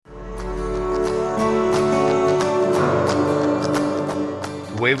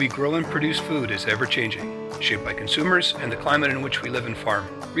way we grow and produce food is ever-changing, shaped by consumers and the climate in which we live and farm.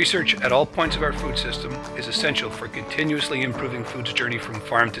 Research at all points of our food system is essential for continuously improving food's journey from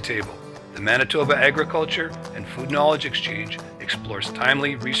farm to table. The Manitoba Agriculture and Food Knowledge Exchange explores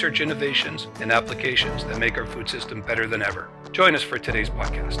timely research innovations and applications that make our food system better than ever. Join us for today's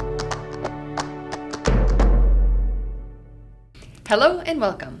podcast. Hello and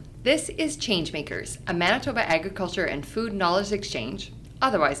welcome. This is ChangeMAKErs, a Manitoba Agriculture and Food Knowledge Exchange,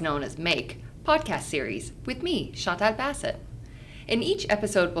 otherwise known as MAKE, podcast series with me, Chantal Bassett. In each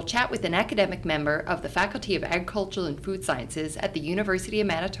episode, we'll chat with an academic member of the Faculty of Agricultural and Food Sciences at the University of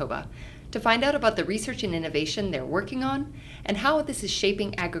Manitoba to find out about the research and innovation they're working on and how this is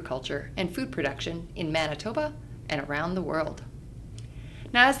shaping agriculture and food production in Manitoba and around the world.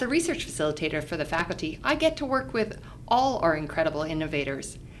 Now, as the research facilitator for the faculty, I get to work with all our incredible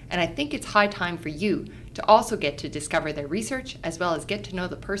innovators, and I think it's high time for you to also get to discover their research as well as get to know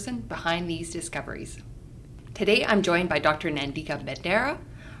the person behind these discoveries. Today, I'm joined by Dr. Nandika Bandara,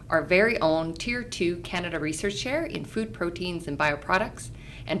 our very own Tier 2 Canada Research Chair in Food Proteins and Bioproducts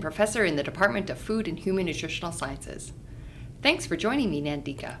and Professor in the Department of Food and Human Nutritional Sciences. Thanks for joining me,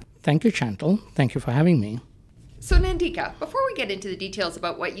 Nandika. Thank you, Chantal. Thank you for having me. So Nandika, before we get into the details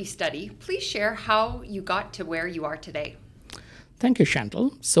about what you study, please share how you got to where you are today. Thank you,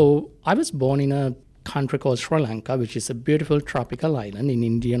 Chantal. So I was born in a country called Sri Lanka, which is a beautiful tropical island in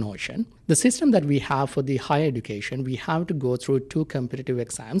Indian Ocean. The system that we have for the higher education, we have to go through 2 competitive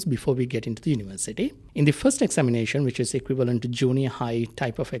exams before we get into the university. In the first examination, which is equivalent to junior high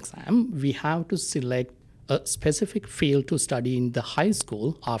type of exam, we have to select a specific field to study in the high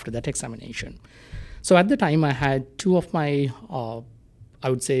school after that examination. So at the time, I had 2 of my,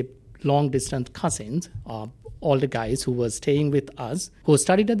 long-distance cousins, all the guys who were staying with us, who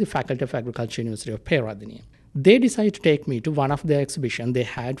studied at the Faculty of Agriculture, University of Peradeniya. They decided to take me to one of their exhibitions they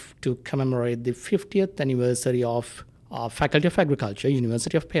had to commemorate the 50th anniversary of Faculty of Agriculture,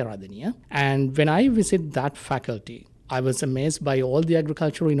 University of Peradeniya. And when I visited that faculty, I was amazed by all the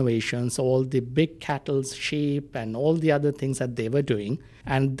agricultural innovations, all the big cattle, sheep, and all the other things that they were doing.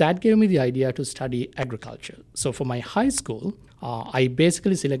 And that gave me the idea to study agriculture. So for my high school, I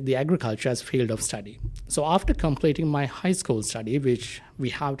basically select the agriculture as field of study. So after completing my high school study, which we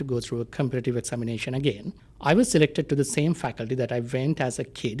have to go through a competitive examination again, I was selected to the same faculty that I went as a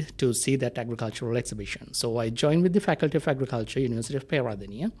kid to see that agricultural exhibition. So I joined with the Faculty of Agriculture, University of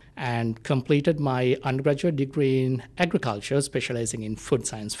Peradeniya, and completed my undergraduate degree in agriculture, specializing in food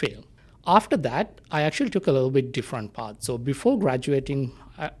science field. After that, I actually took a little bit different path. So before graduating,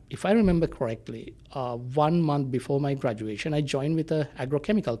 if I remember correctly, 1 month before my graduation, I joined with an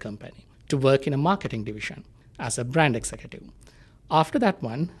agrochemical company to work in a marketing division as a brand executive. After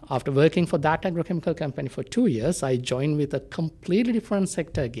working for that agrochemical company for 2 years, I joined with a completely different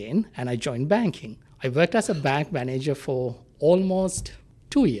sector again, and I joined banking. I worked as a bank manager for almost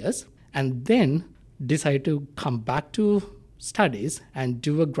 2 years, and then decided to come back to studies and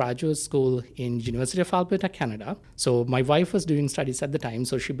do a graduate school in University of Alberta, Canada. So my wife was doing studies at the time,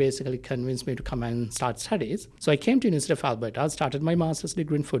 so she basically convinced me to come and start studies. So I came to University of Alberta, started my master's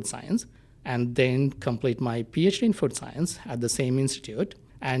degree in food science, and then complete my PhD in food science at the same institute.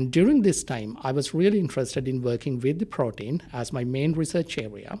 And during this time, I was really interested in working with the protein as my main research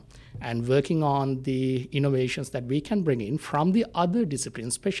area and working on the innovations that we can bring in from the other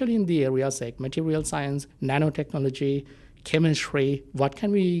disciplines, especially in the areas like material science, nanotechnology, chemistry. What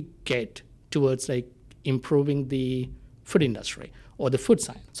can we get towards improving the food industry or the food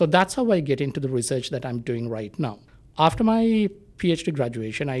science? So that's how I get into the research that I'm doing right now. After my PhD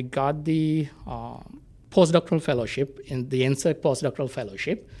graduation, I got the postdoctoral fellowship in the NSERC postdoctoral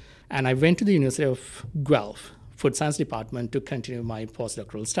fellowship, and I went to the University of Guelph Food Science Department to continue my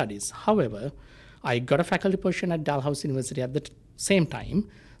postdoctoral studies. However, I got a faculty position at Dalhousie University at the same time.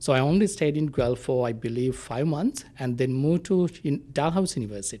 So I only stayed in Guelph for, I believe, 5 months, and then moved to Dalhousie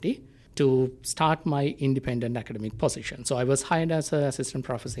University to start my independent academic position. So I was hired as an assistant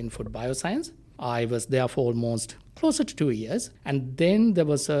professor in food bioscience. I was there for almost closer to 2 years. And then there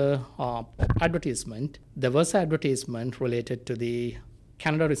was a advertisement. There was an advertisement related to the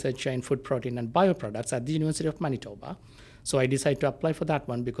Canada Researcher in Food Protein and Bioproducts at the University of Manitoba. So I decided to apply for that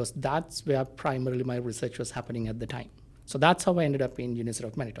one because that's where primarily my research was happening at the time. So that's how I ended up in University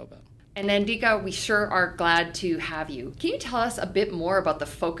of Manitoba. And Nandika, we sure are glad to have you. Can you tell us a bit more about the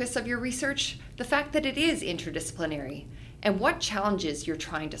focus of your research, the fact that it is interdisciplinary, and what challenges you're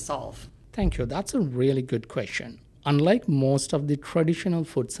trying to solve? Thank you. That's a really good question. Unlike most of the traditional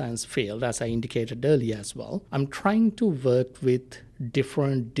food science field, as I indicated earlier as well, I'm trying to work with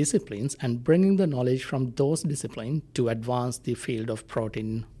different disciplines and bringing the knowledge from those disciplines to advance the field of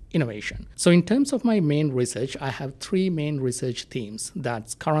protein innovation. So in terms of my main research, I have 3 main research themes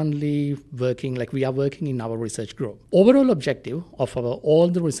that's currently working, like we are working in our research group. Overall objective of all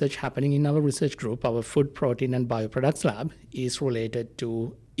the research happening in our research group, our food, protein, and bioproducts lab, is related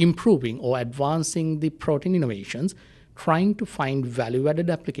to improving or advancing the protein innovations, trying to find value-added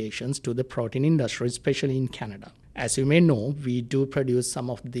applications to the protein industry, especially in Canada. As you may know, we do produce some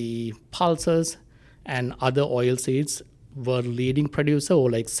of the pulses and other oil seeds. We're leading producer or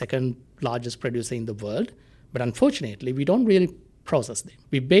like second largest producer in the world. But unfortunately, we don't really process them.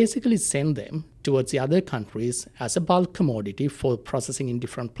 We basically send them towards the other countries as a bulk commodity for processing in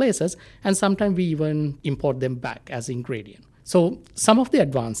different places. And sometimes we even import them back as ingredient. So some of the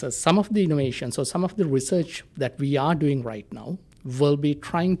advances, some of the innovations, or some of the research that we are doing right now will be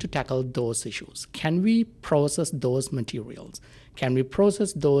trying to tackle those issues. Can we process those materials? Can we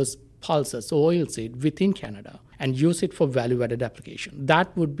process those pulses or oilseed within Canada and use it for value-added application?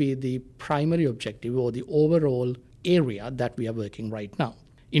 That would be the primary objective or the overall area that we are working right now.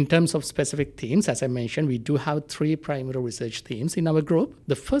 In terms of specific themes, as I mentioned, we do have 3 primary research themes in our group.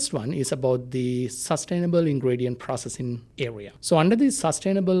 The first one is about the sustainable ingredient processing area. So under the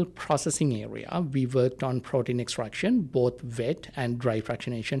sustainable processing area, we worked on protein extraction, both wet and dry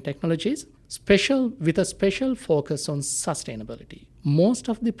fractionation technologies, with a special focus on sustainability. Most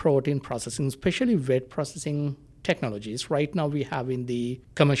of the protein processing, especially wet processing technologies, right now we have in the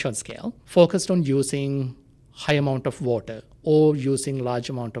commercial scale, focused on using high amount of water or using large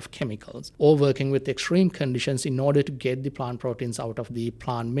amount of chemicals or working with extreme conditions in order to get the plant proteins out of the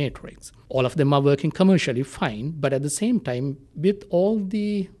plant matrix. All of them are working commercially fine, but at the same time, with all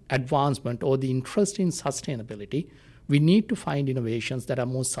the advancement or the interest in sustainability, we need to find innovations that are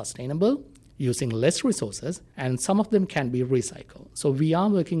more sustainable, using less resources, and some of them can be recycled. So we are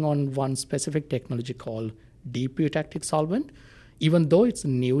working on one specific technology called deep eutectic solvent. Even though it's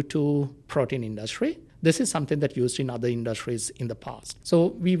new to protein industry, this is something that used in other industries in the past. So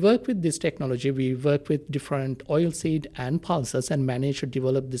we work with this technology. We work with different oilseed and pulses and manage to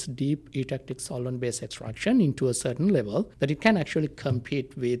develop this deep eutectic solvent-based extraction into a certain level that it can actually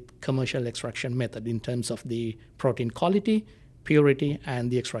compete with commercial extraction method in terms of the protein quality, purity,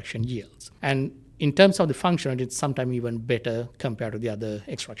 and the extraction yields. And in terms of the function, it's sometimes even better compared to the other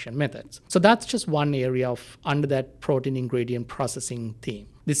extraction methods. So that's just one area under that protein ingredient processing theme.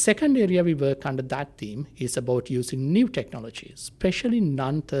 The second area we work under that theme is about using new technologies, especially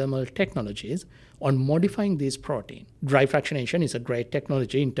non-thermal technologies, on modifying these protein. Dry fractionation is a great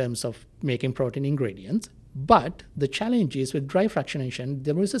technology in terms of making protein ingredients. But the challenge is with dry fractionation,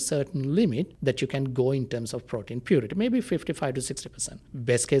 there is a certain limit that you can go in terms of protein purity, maybe 55 to 60%.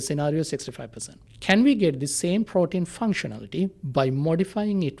 Best case scenario, 65%. Can we get the same protein functionality by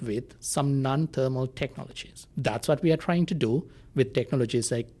modifying it with some non-thermal technologies? That's what we are trying to do with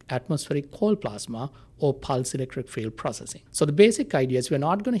technologies like atmospheric cold plasma or pulse electric field processing. So the basic idea is we're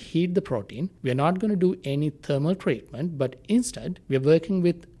not going to heat the protein, we're not going to do any thermal treatment, but instead we're working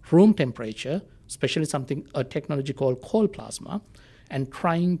with room temperature, especially a technology called cold plasma, and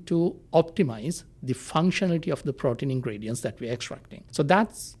trying to optimize the functionality of the protein ingredients that we're extracting. So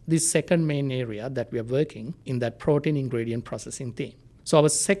that's the second main area that we are working in that protein ingredient processing theme. So our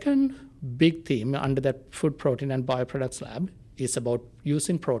second big theme under that food, protein, and bioproducts lab is about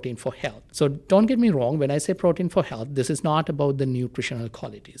using protein for health. So don't get me wrong, when I say protein for health, this is not about the nutritional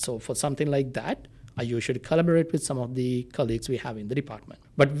quality. So for something like that, I usually collaborate with some of the colleagues we have in the department.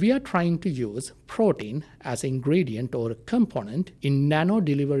 But we are trying to use protein as an ingredient or a component in nano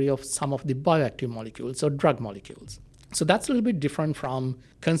delivery of some of the bioactive molecules or drug molecules. So that's a little bit different from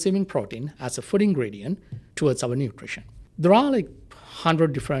consuming protein as a food ingredient towards our nutrition. There are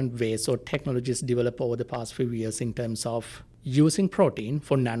 100 different ways or technologies developed over the past few years in terms of using protein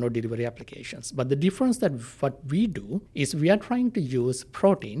for nano delivery applications. But the difference that what we do is we are trying to use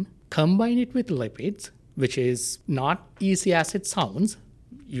protein, combine it with lipids, which is not easy as it sounds.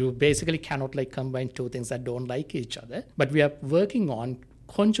 You basically cannot combine two things that don't like each other. But we are working on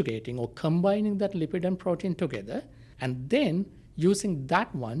conjugating or combining that lipid and protein together, and then using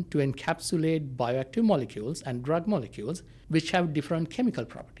that one to encapsulate bioactive molecules and drug molecules which have different chemical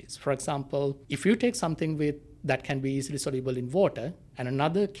properties. For example, if you take something that can be easily soluble in water and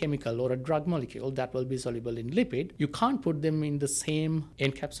another chemical or a drug molecule that will be soluble in lipid, you can't put them in the same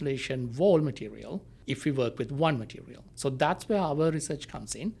encapsulation wall material if we work with one material. So that's where our research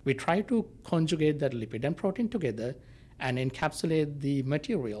comes in. We try to conjugate that lipid and protein together and encapsulate the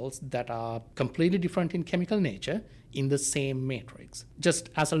materials that are completely different in chemical nature in the same matrix. Just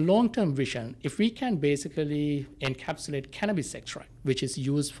as a long-term vision, if we can basically encapsulate cannabis extract, which is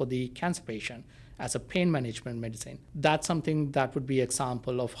used for the cancer patient as a pain management medicine, that's something that would be an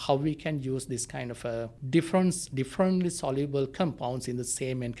example of how we can use this kind of a differently soluble compounds in the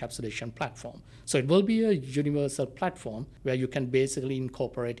same encapsulation platform. So it will be a universal platform where you can basically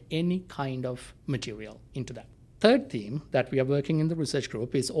incorporate any kind of material into that. Third theme that we are working in the research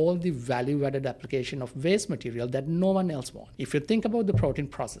group is all the value-added application of waste material that no one else wants. If you think about the protein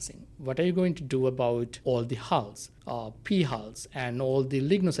processing, what are you going to do about all the hulls, pea hulls, and all the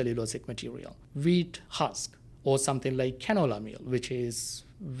lignocellulosic material, wheat husk, or something like canola meal, which is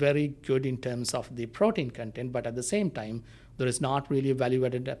very good in terms of the protein content, but at the same time, there is not really a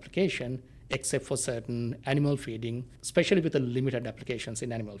value-added application except for certain animal feeding, especially with the limited applications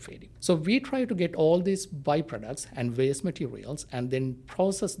in animal feeding. So we try to get all these byproducts and waste materials and then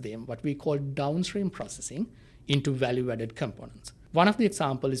process them, what we call downstream processing, into value-added components. One of the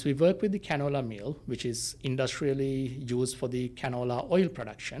examples is we work with the canola meal, which is industrially used for the canola oil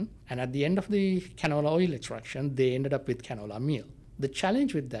production. And at the end of the canola oil extraction, they ended up with canola meal. The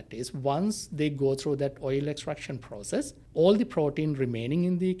challenge with that is once they go through that oil extraction process, all the protein remaining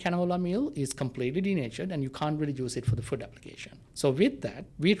in the canola meal is completely denatured and you can't really use it for the food application. So with that,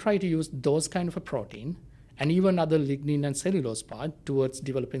 we try to use those kind of a protein and even other lignin and cellulose part towards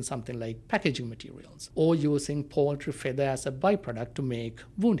developing something like packaging materials or using poultry feather as a byproduct to make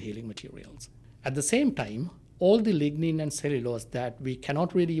wound healing materials. At the same time, all the lignin and cellulose that we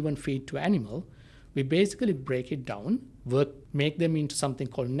cannot really even feed to animal, we basically break it down, make them into something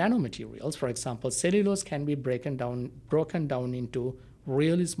called nanomaterials. For example, cellulose can be broken down into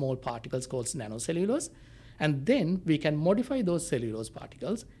really small particles called nanocellulose. And then we can modify those cellulose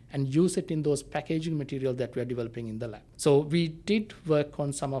particles and use it in those packaging material that we are developing in the lab. So we did work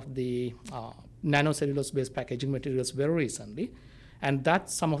on some of the nanocellulose-based packaging materials very recently. And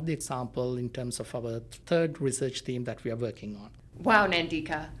that's some of the example in terms of our third research theme that we are working on. Wow,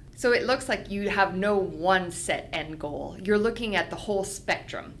 Nandika. So it looks like you have no one set end goal. You're looking at the whole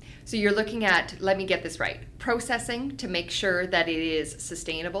spectrum. So you're looking at, let me get this right, processing to make sure that it is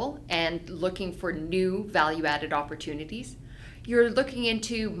sustainable and looking for new value-added opportunities. You're looking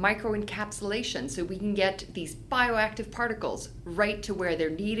into microencapsulation so we can get these bioactive particles right to where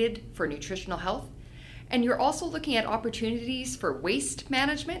they're needed for nutritional health. And you're also looking at opportunities for waste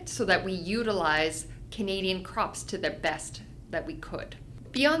management so that we utilize Canadian crops to the best that we could.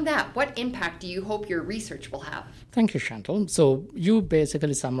 Beyond that, what impact do you hope your research will have? Thank you, Chantal. So you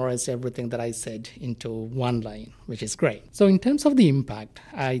basically summarized everything that I said into one line, which is great. So in terms of the impact,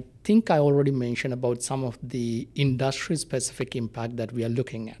 I think I already mentioned about some of the industry-specific impact that we are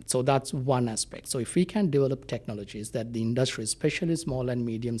looking at. So that's one aspect. So if we can develop technologies that the industry, especially small and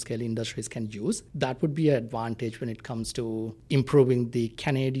medium-scale industries, can use, that would be an advantage when it comes to improving the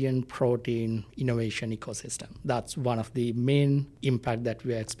Canadian protein innovation ecosystem. That's one of the main impact that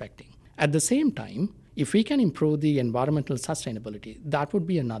we are expecting. At the same time, if we can improve the environmental sustainability, that would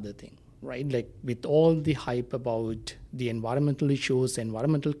be another thing, right? Like with all the hype about the environmental issues,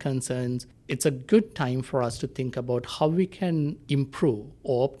 environmental concerns, it's a good time for us to think about how we can improve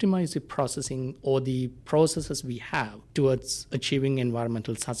or optimize the processing or the processes we have towards achieving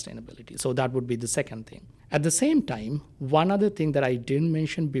environmental sustainability. So that would be the second thing. At the same time, one other thing that I didn't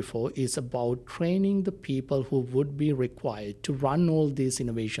mention before is about training the people who would be required to run all these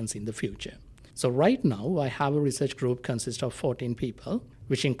innovations in the future. So right now, I have a research group consist of 14 people,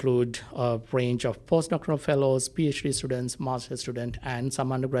 which include a range of postdoctoral fellows, PhD students, master's students, and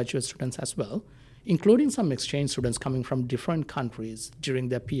some undergraduate students as well, including some exchange students coming from different countries during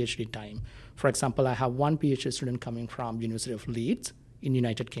their PhD time. For example, I have one PhD student coming from University of Leeds in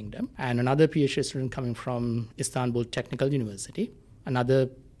United Kingdom, and another PhD student coming from Istanbul Technical University, another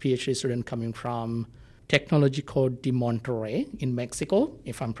PhD student coming from Tecnológico de Monterrey in Mexico,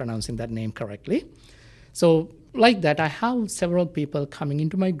 if I'm pronouncing that name correctly. So like that, I have several people coming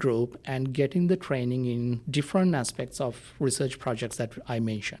into my group and getting the training in different aspects of research projects that I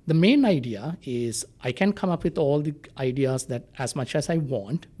mentioned. The main idea is I can come up with all the ideas that as much as I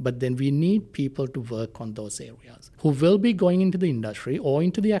want, but then we need people to work on those areas who will be going into the industry or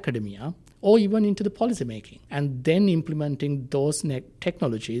into the academia or even into the policy making, and then implementing those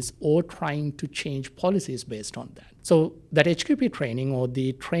technologies or trying to change policies based on that. So that HQP training or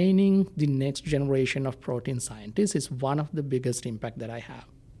the training the next generation of protein scientists is one of the biggest impact that I have.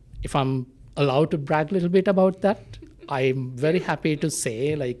 If I'm allowed to brag a little bit about that. I'm very happy to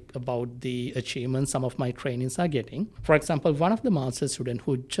say about the achievements some of my trainees are getting. For example, one of the master's students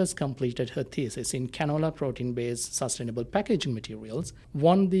who just completed her thesis in canola protein-based sustainable packaging materials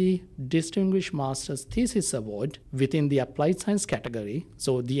won the Distinguished Master's Thesis Award within the Applied Science category.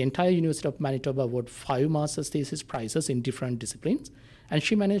 So the entire University of Manitoba awarded 5 master's thesis prizes in different disciplines, and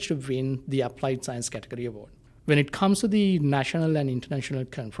she managed to win the Applied Science category award. When it comes to the national and international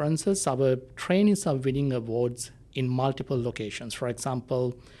conferences, our trainees are winning awards in multiple locations. For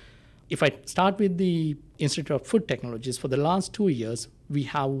example, if I start with the Institute of Food Technologies, for the last 2 years, we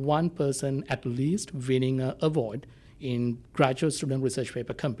have one person at least winning an award in graduate student research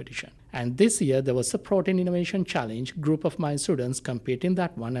paper competition. And this year, there was a Protein Innovation Challenge. Group of my students compete in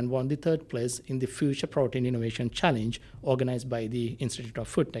that one and won the 3rd place in the Future Protein Innovation Challenge organized by the Institute of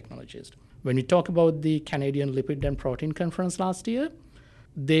Food Technologies. When we talk about the Canadian Lipid and Protein Conference last year,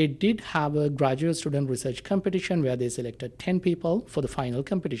 they did have a graduate student research competition where they selected 10 people for the final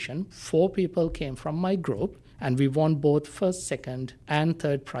competition. 4 people came from my group, and we won both 1st, 2nd, and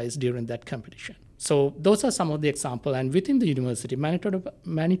 3rd prize during that competition. So those are some of the examples. And within the university,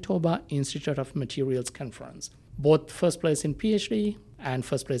 Manitoba Institute of Materials Conference, both 1st place in PhD and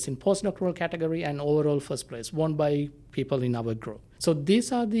 1st place in postdoctoral category, and overall 1st place won by people in our group. So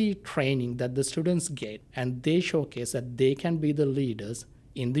these are the training that the students get, and they showcase that they can be the leaders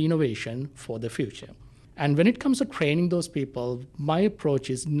in the innovation for the future. And when it comes to training those people, my approach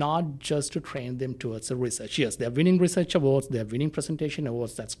is not just to train them towards the research. Yes, they're winning research awards, they're winning presentation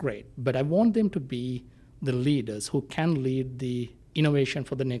awards, that's great. But I want them to be the leaders who can lead the innovation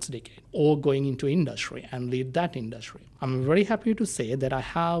for the next decade or going into industry and lead that industry. I'm very happy to say that I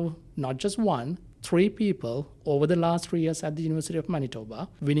have not just 3 people over the last 3 years at the University of Manitoba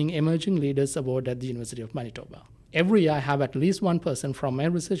winning Emerging Leaders Award at the University of Manitoba. Every year, I have at least one person from my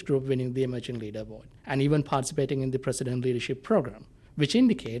research group winning the Emerging Leader Award and even participating in the President Leadership Program, which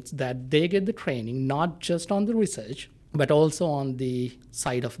indicates that they get the training not just on the research, but also on the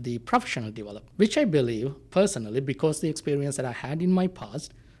side of the professional development, which I believe personally, because the experience that I had in my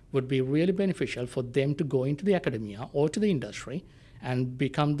past, would be really beneficial for them to go into the academia or to the industry and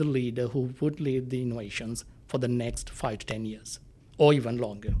become the leader who would lead the innovations for the next 5 to 10 years or even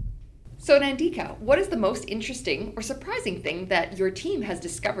longer. So Nandika, what is the most interesting or surprising thing that your team has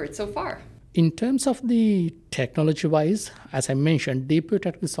discovered so far? In terms of the technology-wise, as I mentioned, deep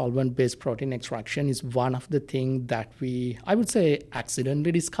eutectic solvent-based protein extraction is one of the things that I would say,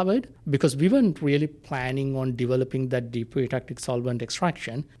 accidentally discovered, because we weren't really planning on developing that deep eutectic solvent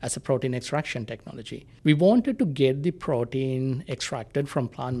extraction as a protein extraction technology. We wanted to get the protein extracted from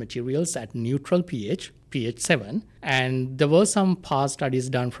plant materials at neutral pH 7, and there were some past studies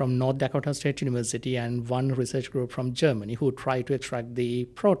done from North Dakota State University and one research group from Germany who tried to extract the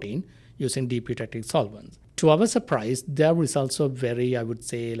protein using deep eutectic solvents. To our surprise, their results were very, I would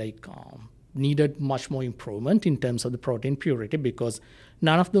say, needed much more improvement in terms of the protein purity, because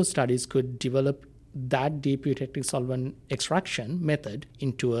none of those studies could develop that deep eutectic solvent extraction method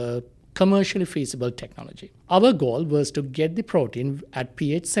into a commercially feasible technology. Our goal was to get the protein at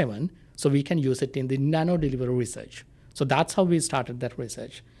pH 7 so we can use it in the nano delivery research. So that's how we started that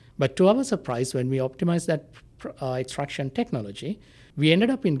research. But to our surprise, when we optimized that extraction technology, we ended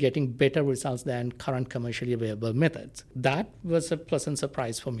up in getting better results than current commercially available methods. That was a pleasant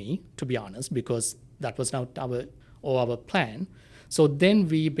surprise for me, to be honest, because that was not our plan. So then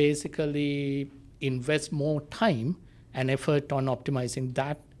we basically invest more time and effort on optimizing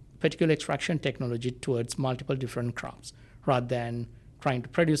that particular extraction technology towards multiple different crops rather than trying to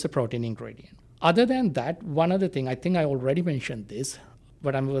produce a protein ingredient. Other than that, one other thing, I think I already mentioned this,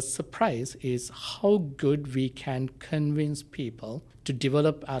 what I was surprised is how good we can convince people to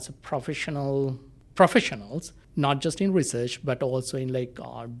develop as a professionals, not just in research, but also in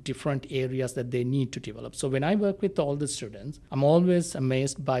different areas that they need to develop. So when I work with all the students, I'm always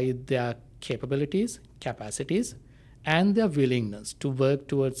amazed by their capabilities, capacities, and their willingness to work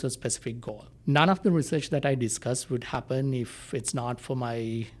towards a specific goal. None of the research that I discuss would happen if it's not for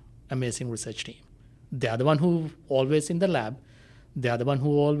my amazing research team. They are the one who always in the lab. They are the one who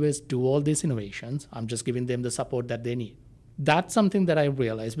always do all these innovations. I'm just giving them the support that they need. That's something that I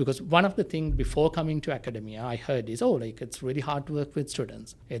realized, because one of the things before coming to academia, I heard is, it's really hard to work with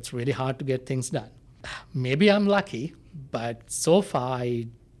students. It's really hard to get things done. Maybe I'm lucky, but so far I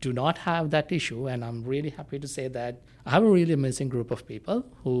do not have that issue. And I'm really happy to say that I have a really amazing group of people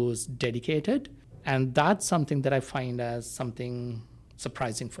who's dedicated. And that's something that I find as something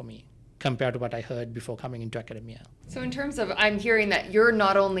surprising for me compared to what I heard before coming into academia. So in terms of, I'm hearing that you're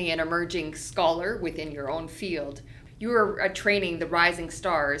not only an emerging scholar within your own field, you are training the rising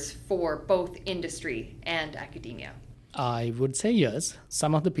stars for both industry and academia. I would say yes.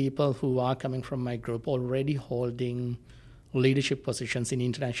 Some of the people who are coming from my group already holding leadership positions in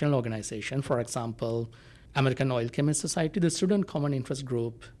international organizations. For example, American Oil Chemists Society, the Student Common Interest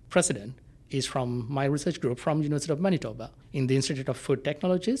Group president is from my research group from University of Manitoba. In the Institute of Food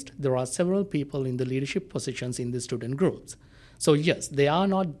Technologists, there are several people in the leadership positions in the student groups. So yes, they are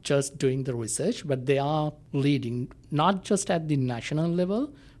not just doing the research, but they are leading not just at the national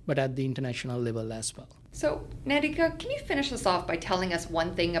level, but at the international level as well. So, Nandika, can you finish us off by telling us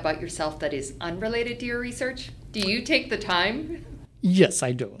one thing about yourself that is unrelated to your research? Do you take the time? Yes,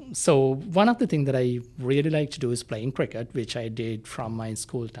 I do. So one of the things that I really like to do is playing cricket, which I did from my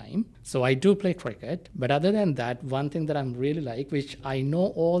school time. So I do play cricket. But other than that, one thing that I'm really like, which I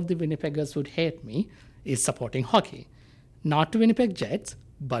know all the Winnipeggers would hate me, is supporting hockey. Not to Winnipeg Jets,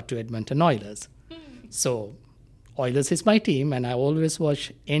 but to Edmonton Oilers. So Oilers is my team, and I always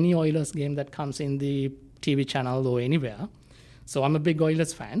watch any Oilers game that comes in the TV channel or anywhere. So I'm a big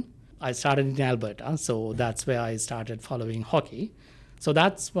Oilers fan. I started in Alberta, so that's where I started following hockey. So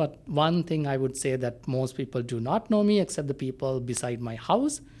that's one thing I would say that most people do not know me except the people beside my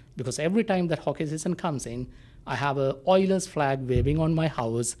house, because every time that hockey season comes in, I have a Oilers flag waving on my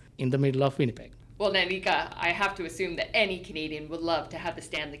house in the middle of Winnipeg. Well, Nandika, I have to assume that any Canadian would love to have the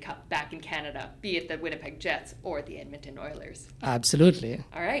Stanley Cup back in Canada, be it the Winnipeg Jets or the Edmonton Oilers. Absolutely.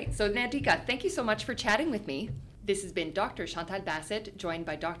 All right. So, Nandika, thank you so much for chatting with me. This has been Dr. Chantal Bassett, joined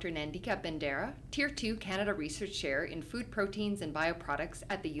by Dr. Nandika Bandara, Tier 2 Canada Research Chair in Food Proteins and Bioproducts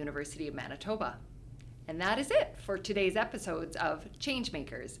at the University of Manitoba. And that is it for today's episodes of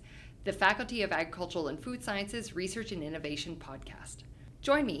ChangeMAKErs, the Faculty of Agricultural and Food Sciences Research and Innovation podcast.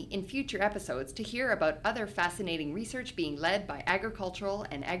 Join me in future episodes to hear about other fascinating research being led by agricultural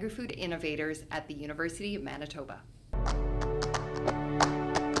and agri-food innovators at the University of Manitoba.